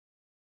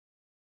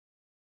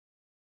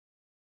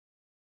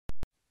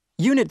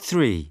Unit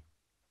 3.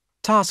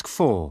 Task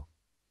 4.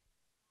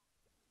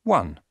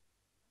 1.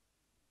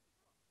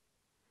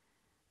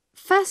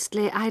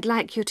 Firstly, I'd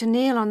like you to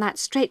kneel on that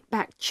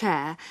straight-back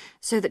chair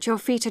so that your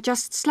feet are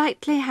just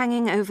slightly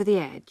hanging over the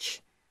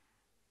edge.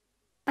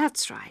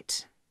 That's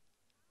right.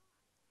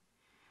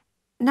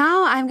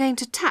 Now I'm going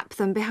to tap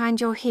them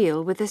behind your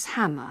heel with this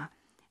hammer.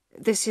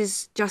 This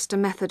is just a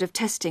method of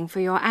testing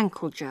for your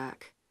ankle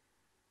jerk.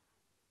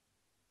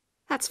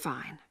 That's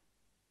fine.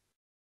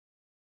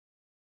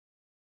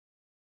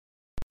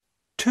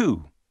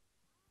 2.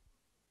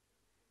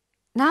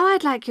 Now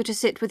I'd like you to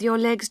sit with your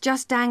legs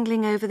just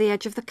dangling over the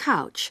edge of the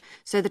couch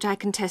so that I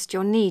can test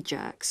your knee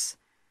jerks.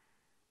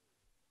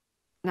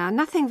 Now,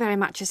 nothing very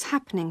much is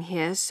happening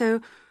here,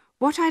 so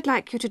what I'd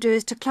like you to do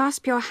is to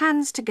clasp your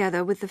hands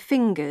together with the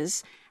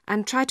fingers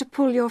and try to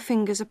pull your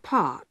fingers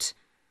apart.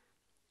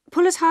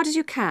 Pull as hard as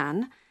you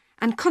can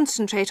and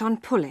concentrate on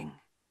pulling.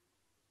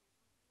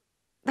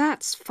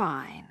 That's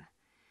fine.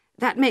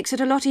 That makes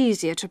it a lot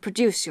easier to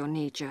produce your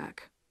knee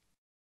jerk.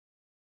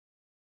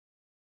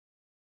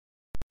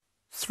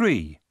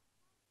 3.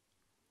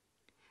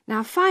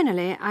 Now,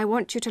 finally, I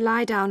want you to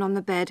lie down on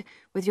the bed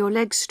with your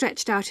legs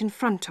stretched out in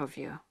front of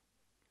you.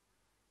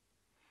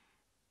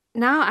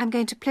 Now I'm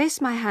going to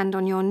place my hand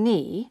on your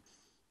knee,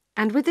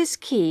 and with this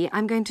key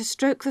I'm going to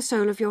stroke the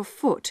sole of your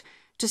foot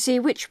to see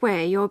which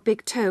way your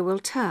big toe will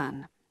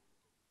turn.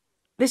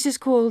 This is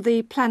called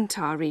the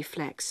plantar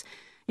reflex.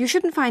 You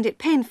shouldn't find it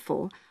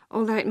painful,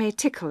 although it may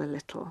tickle a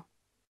little.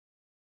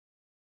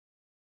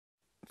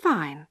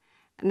 Fine.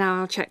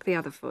 Now I'll check the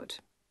other foot.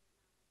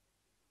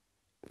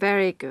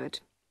 Very good.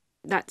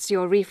 That's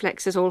your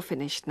reflexes all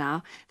finished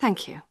now.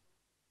 Thank you.